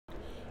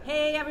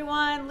Hey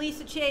everyone,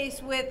 Lisa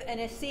Chase with an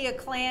ASEA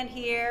clan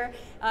here,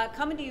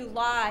 coming to you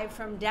live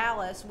from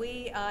Dallas.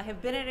 We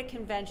have been at a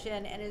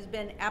convention and it has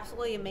been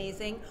absolutely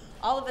amazing.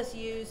 All of us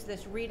use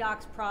this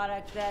Redox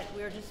product that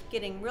we're just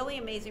getting really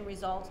amazing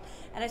results.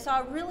 And I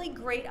saw a really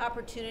great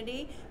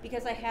opportunity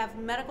because I have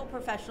medical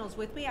professionals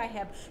with me. I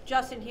have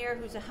Justin here,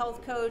 who's a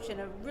health coach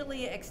and a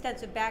really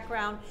extensive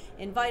background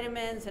in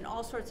vitamins and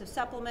all sorts of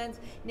supplements.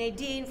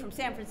 Nadine from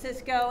San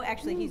Francisco,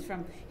 actually he's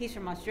from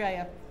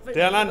Australia.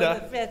 Down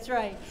under. That's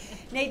right.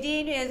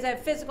 Nadine is a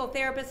physical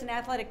therapist and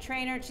athletic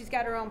trainer. She's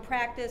got her own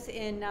practice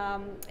in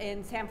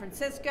San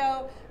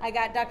Francisco. I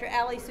got Dr.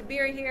 Ali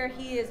Sabir here.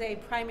 He is a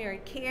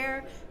primary care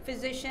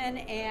physician,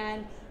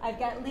 and I've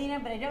got Lena,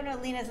 but I don't know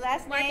Lena's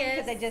last name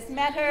because I just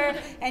met her,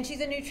 and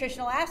she's a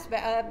nutritional expert.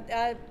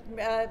 Yeah.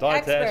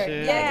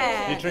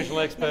 Nutritional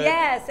expert.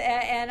 Yes,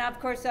 and of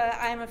course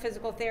I'm a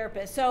physical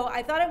therapist. So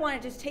I thought I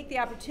wanted to just take the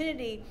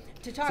opportunity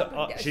to talk.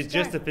 So, she's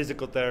just a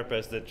physical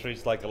therapist that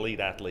treats like elite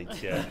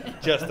athletes. Yeah,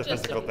 just a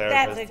physical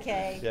therapist. That's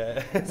okay.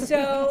 Yeah.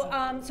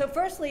 So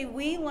firstly,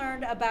 we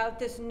learned about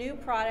this new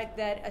product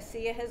that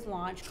ASEA has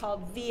launched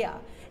called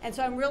VIA. And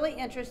so I'm really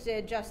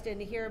interested, Justin,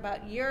 to hear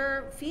about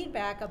your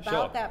feedback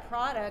about that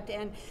product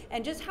and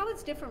just how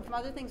it's different from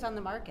other things on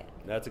the market.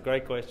 That's a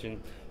great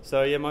question.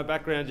 So yeah, my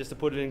background, just to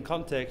put it in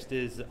context,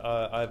 is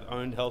I've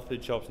owned health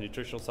food shops,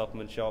 nutritional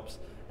supplement shops,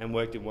 and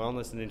worked in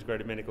wellness and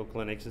integrated medical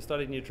clinics and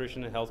studied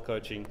nutrition and health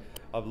coaching.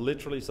 I've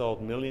literally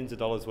sold millions of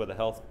dollars worth of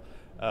health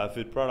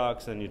food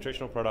products and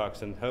nutritional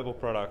products and herbal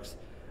products,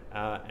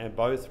 and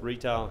both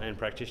retail and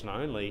practitioner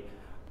only.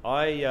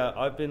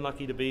 I've been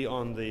lucky to be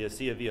on the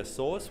ASEA VIA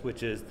Source,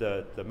 which is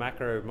the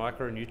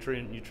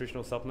micronutrient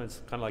nutritional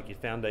supplements, kind of like your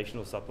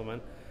foundational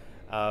supplement,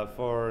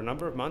 for a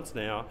number of months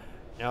now.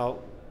 Now,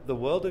 the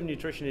world of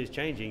nutrition is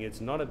changing.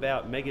 It's not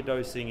about mega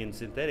dosing in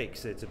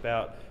synthetics. It's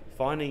about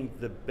finding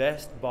the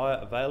best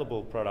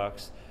bioavailable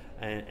products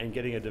and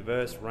getting a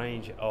diverse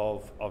range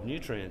of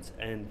nutrients.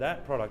 And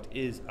that product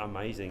is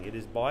amazing. It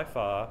is by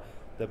far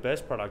the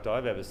best product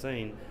I've ever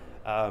seen.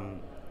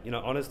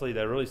 Honestly,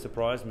 they really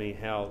surprised me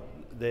how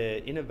their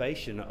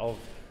innovation of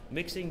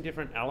mixing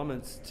different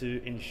elements to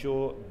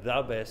ensure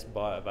the best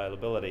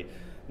bioavailability.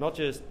 Not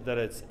just that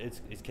it's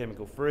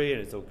chemical free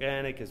and it's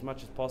organic as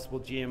much as possible,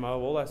 GMO,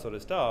 all that sort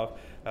of stuff,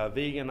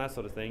 vegan, that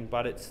sort of thing,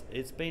 but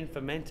it's been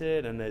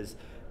fermented and there's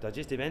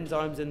digestive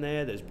enzymes in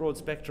there, there's broad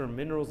spectrum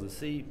minerals and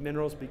sea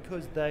minerals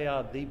because they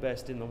are the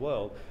best in the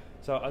world.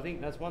 So I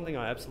think that's one thing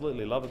I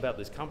absolutely love about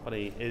this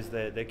company is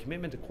their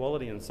commitment to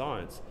quality and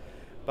science.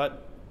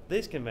 But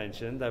this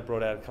convention, they've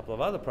brought out a couple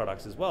of other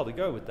products as well to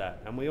go with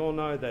that. And we all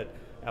know that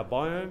our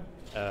biome,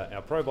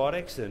 our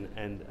probiotics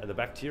and the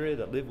bacteria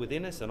that live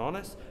within us and on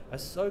us are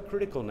so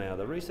critical now.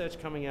 The research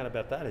coming out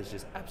about that is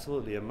just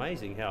absolutely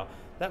amazing how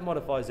that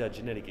modifies our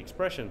genetic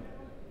expression.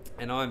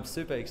 And I'm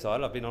super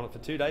excited. I've been on it for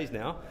 2 days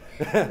now.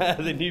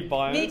 The new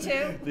biome, Me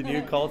too. The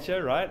new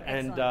culture, right?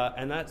 Excellent.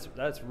 And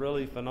that's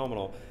really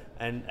phenomenal.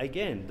 And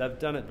again, they've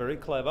done it very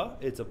clever.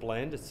 It's a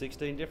blend, it's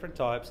 16 different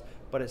types,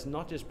 but it's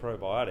not just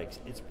probiotics,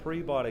 it's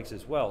prebiotics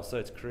as well. So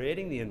it's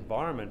creating the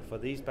environment for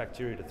these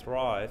bacteria to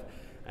thrive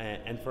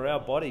and for our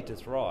body to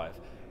thrive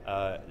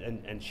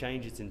and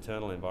change its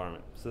internal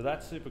environment. So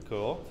that's super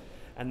cool.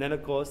 And then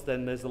of course,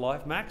 there's the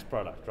Life Max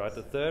product, right?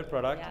 The third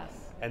product.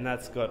 Yes. And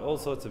that's got all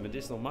sorts of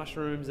medicinal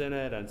mushrooms in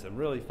it and some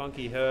really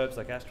funky herbs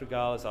like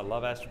astragalus. I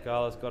love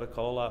astragalus,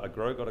 gotacola, I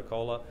grow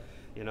gotacola,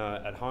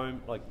 at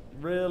home. Like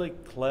really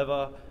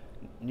clever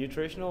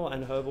nutritional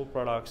and herbal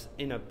products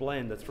in a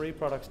blend. The three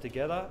products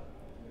together,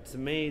 to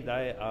me,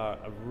 they are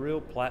a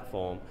real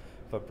platform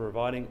for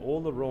providing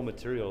all the raw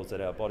materials that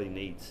our body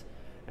needs.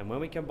 And when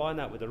we combine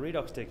that with the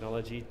Redox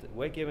technology,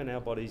 we're giving our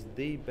bodies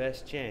the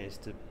best chance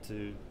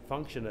to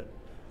function at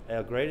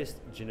our greatest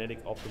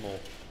genetic optimal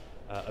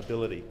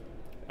ability.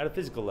 At a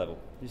physical level,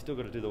 you still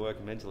got to do the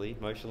work mentally,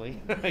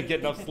 emotionally, get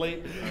enough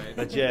sleep. Right.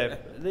 But yeah,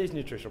 these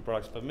nutritional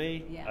products for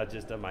me are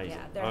just amazing.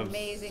 Yeah, they're I'm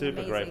amazing.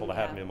 Super grateful to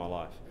have them in my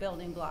life.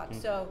 Building blocks.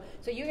 So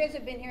you guys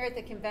have been here at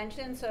the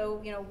convention.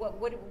 So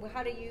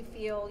how do you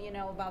feel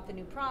about the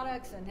new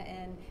products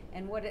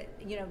and what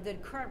the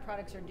current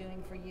products are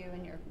doing for you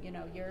and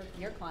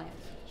your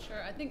clients?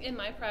 Sure. I think in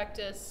my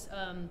practice.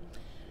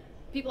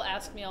 People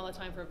ask me all the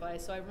time for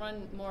advice, so I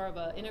run more of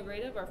an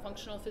integrative or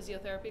functional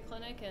physiotherapy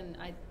clinic, and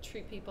I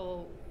treat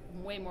people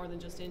way more than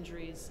just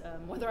injuries,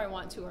 whether I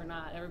want to or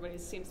not. Everybody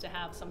seems to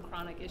have some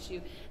chronic issue,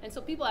 and so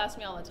people ask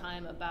me all the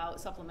time about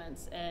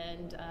supplements,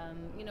 and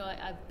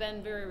I've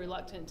been very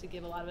reluctant to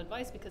give a lot of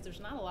advice because there's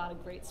not a lot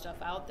of great stuff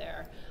out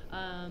there,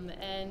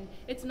 and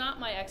it's not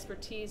my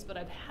expertise, but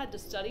I've had to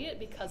study it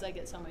because I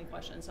get so many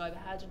questions, so I've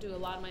had to do a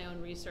lot of my own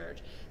research.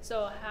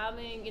 So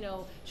having,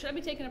 should I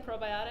be taking a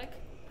probiotic?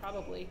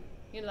 Probably.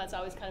 That's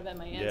always kind of been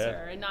my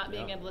answer, and not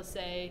being able to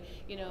say,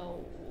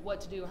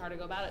 what to do or how to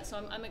go about it.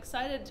 So I'm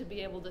excited to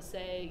be able to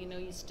say,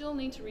 you still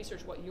need to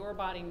research what your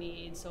body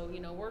needs. So,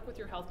 work with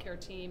your healthcare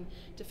team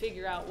to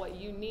figure out what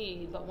you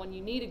need. But when you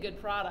need a good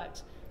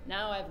product,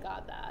 Now I've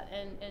got that,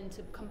 and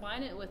to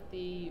combine it with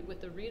the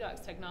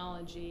Redox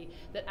technology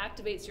that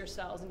activates your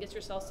cells and gets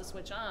your cells to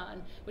switch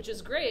on, which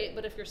is great.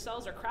 But if your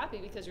cells are crappy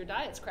because your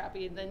diet's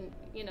crappy, then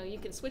you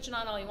can switch it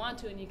on all you want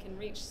to, and you can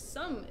reach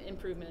some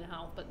improvement in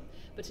health.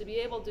 But to be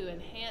able to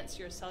enhance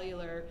your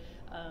cellular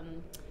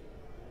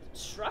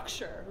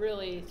structure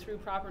really through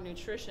proper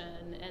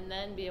nutrition, and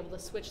then be able to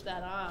switch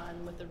that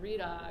on with the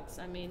Redox,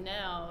 I mean,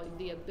 now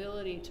the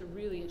ability to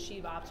really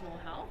achieve optimal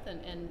health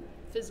and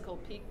physical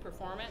peak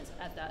performance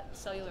at that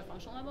cellular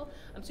functional level,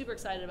 I'm super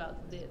excited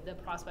about the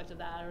prospect of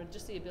that, or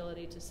just the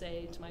ability to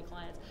say to my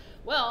clients,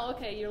 well,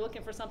 okay, you're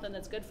looking for something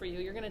that's good for you,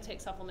 you're going to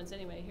take supplements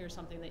anyway, here's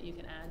something that you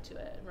can add to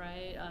it,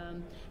 right?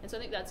 And so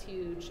I think that's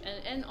huge.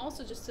 And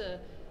also just to,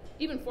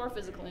 even for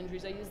physical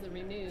injuries, I use the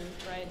Renew,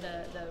 right,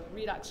 the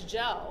Redox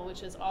gel,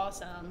 which is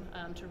awesome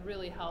to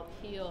really help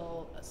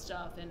heal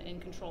stuff and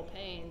control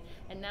pain.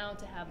 And now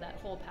to have that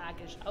whole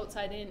package,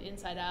 outside in,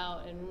 inside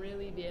out, and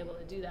really be able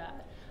to do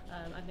that,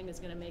 I think it's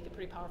going to make it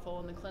pretty powerful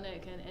in the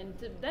clinic. And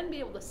to then be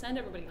able to send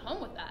everybody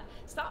home with that.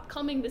 Stop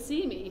coming to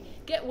see me.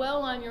 Get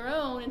well on your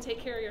own and take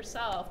care of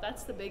yourself.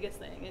 That's the biggest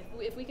thing.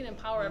 If we can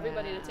empower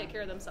everybody to take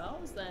care of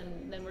themselves,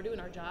 then we're doing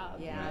our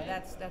job. Yeah, right?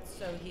 that's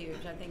so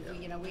huge. I think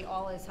we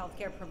all as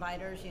healthcare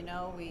providers,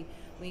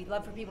 we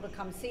love for people to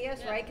come see us,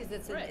 right? Because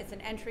it's an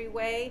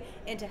entryway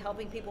into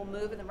helping people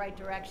move in the right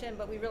direction.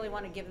 But we really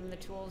want to give them the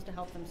tools to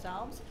help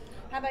themselves.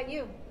 How about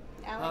you?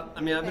 I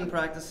mean, I've been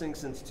practicing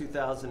since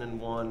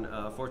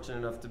 2001, fortunate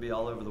enough to be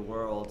all over the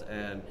world,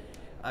 and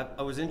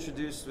I was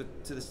introduced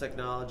to this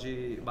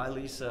technology by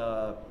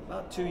Lisa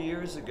about 2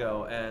 years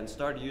ago and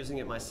started using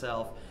it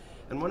myself.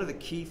 And one of the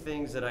key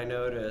things that I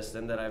noticed,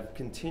 and that I've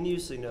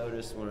continuously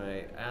noticed when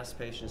I ask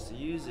patients to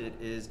use it,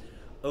 is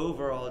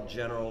overall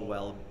general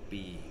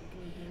well-being.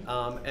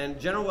 And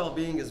general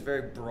well-being is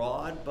very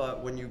broad,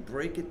 but when you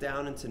break it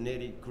down into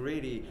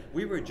nitty-gritty,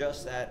 we were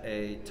just at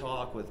a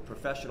talk with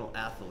professional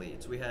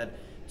athletes. We had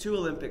 2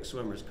 Olympic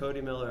swimmers, Cody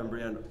Miller and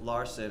Brianne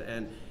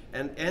Larson,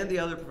 and the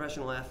other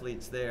professional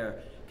athletes there,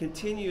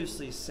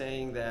 continuously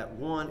saying that,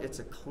 one, it's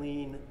a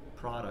clean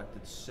product,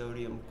 it's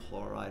sodium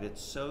chloride,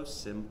 it's so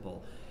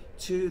simple.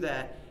 2,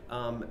 that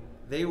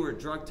they were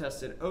drug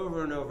tested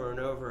over and over and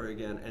over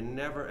again and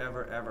never,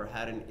 ever, ever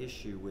had an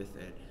issue with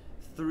it.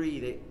 3,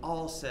 they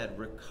all said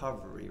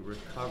recovery,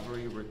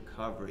 recovery,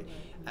 recovery.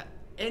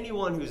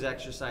 Anyone who's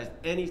exercised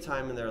any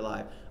time in their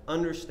life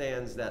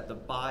understands that the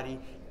body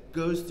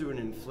goes through an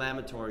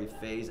inflammatory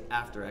phase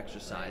after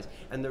exercise,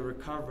 and the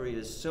recovery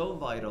is so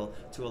vital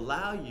to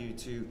allow you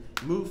to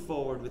move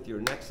forward with your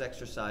next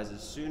exercise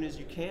as soon as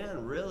you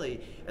can, really.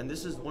 And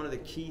this is one of the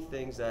key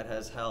things that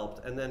has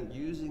helped. And then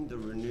using the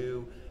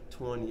Renew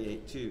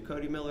 28 too.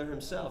 Cody Miller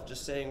himself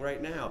just saying right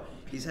now,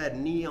 he's had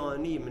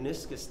knee-on-knee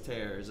meniscus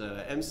tears,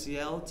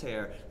 MCL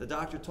tear. The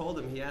doctor told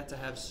him he had to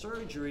have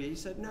surgery. He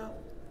said, no,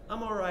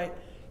 I'm all right.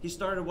 He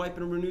started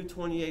wiping Renew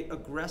 28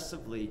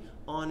 aggressively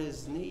on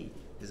his knee.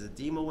 His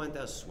edema went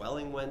down,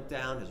 swelling went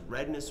down, his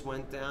redness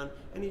went down,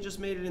 and he just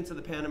made it into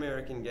the Pan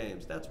American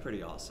Games. That's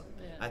pretty awesome,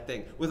 I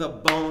think, with a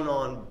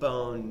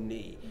bone-on-bone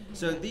knee.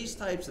 So these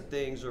types of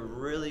things are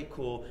really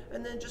cool.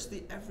 And then just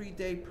the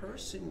everyday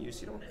person use.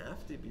 You don't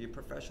have to be a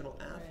professional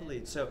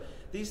athlete. So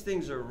these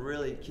things are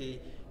really key.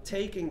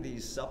 Taking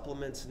these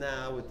supplements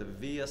now with the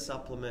VIA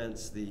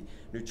supplements, the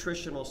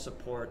nutritional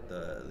support,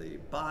 the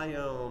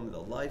biome,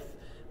 the Life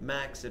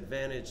Max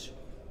Advantage,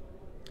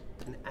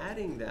 and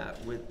adding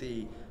that with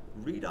the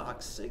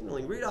redox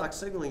signaling. Redox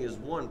signaling is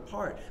one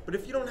part, but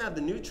if you don't have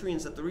the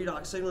nutrients that the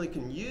redox signaling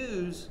can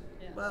use,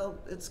 well,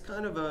 it's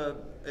kind of a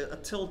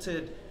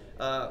tilted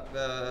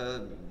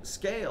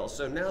scale.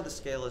 So now the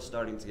scale is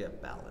starting to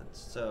get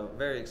balanced. So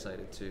very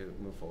excited to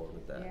move forward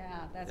with that. Yeah,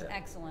 that's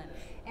excellent.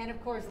 And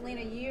of course,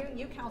 Lena,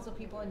 you counsel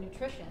people in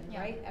nutrition,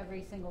 right,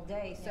 every single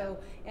day. So,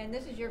 and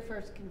this is your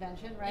first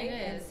convention, right?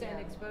 It is, and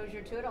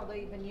exposure to it, although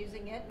you've been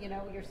using it,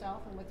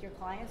 yourself and with your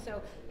clients.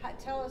 So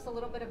tell us a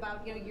little bit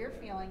about, your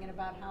feeling and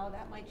about how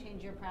that might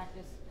change your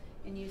practice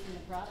in using the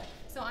product.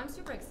 So I'm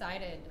super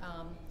excited.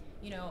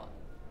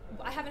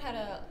 I haven't had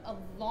a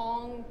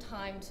long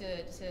time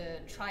to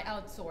try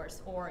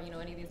outsource or any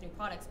of these new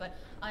products, but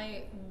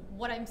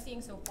what I'm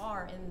seeing so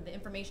far in the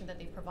information that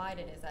they've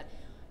provided is that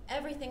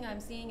everything I'm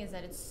seeing is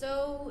that it's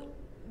so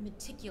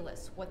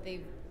meticulous what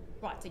they've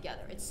brought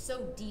together. It's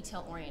so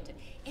detail oriented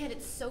and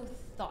it's so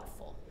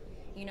thoughtful,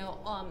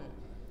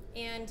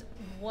 and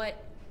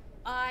what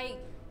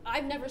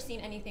I've never seen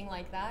anything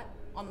like that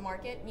on the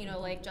market.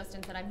 Like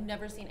Justin said, I've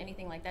never seen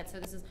anything like that. So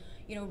this is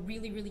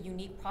really, really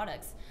unique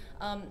products.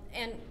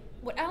 And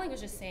what Ali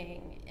was just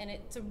saying, and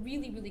it's a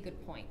really, really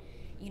good point,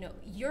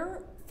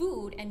 your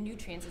food and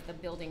nutrients is the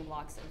building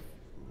blocks of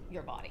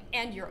your body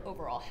and your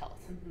overall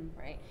health,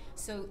 right?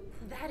 So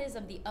that is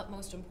of the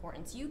utmost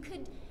importance. You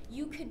could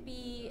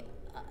be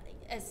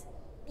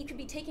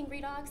taking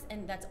Redox,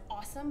 and that's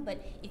awesome,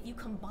 but if you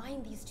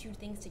combine these two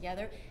things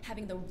together,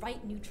 having the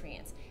right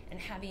nutrients and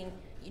having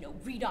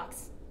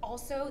Redox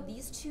also,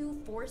 these two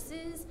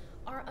forces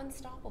are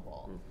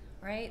unstoppable,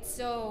 right?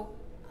 So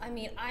I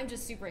mean, I'm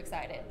just super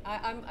excited.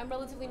 I'm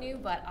relatively new,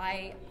 but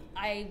I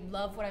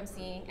love what I'm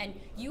seeing. And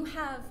you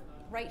have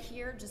right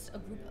here just a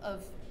group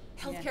of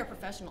healthcare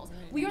professionals.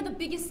 We are the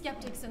biggest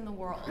skeptics in the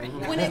world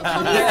when it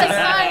comes to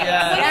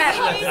science.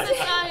 When it comes to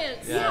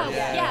science.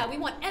 Yeah, we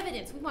want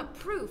evidence, we want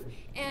proof.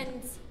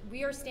 And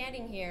we are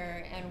standing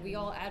here and we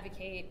all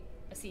advocate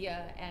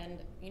ASEA and,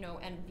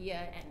 and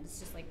VIA, and it's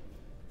just like,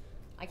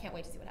 I can't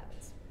wait to see what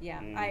happens. Yeah,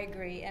 I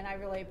agree, and I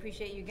really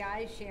appreciate you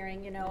guys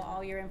sharing,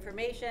 all your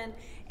information,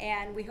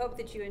 and we hope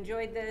that you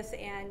enjoyed this,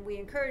 and we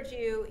encourage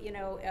you,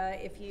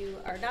 if you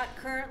are not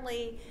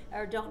currently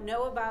or don't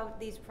know about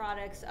these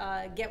products,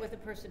 get with the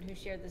person who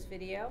shared this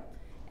video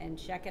and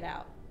check it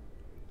out.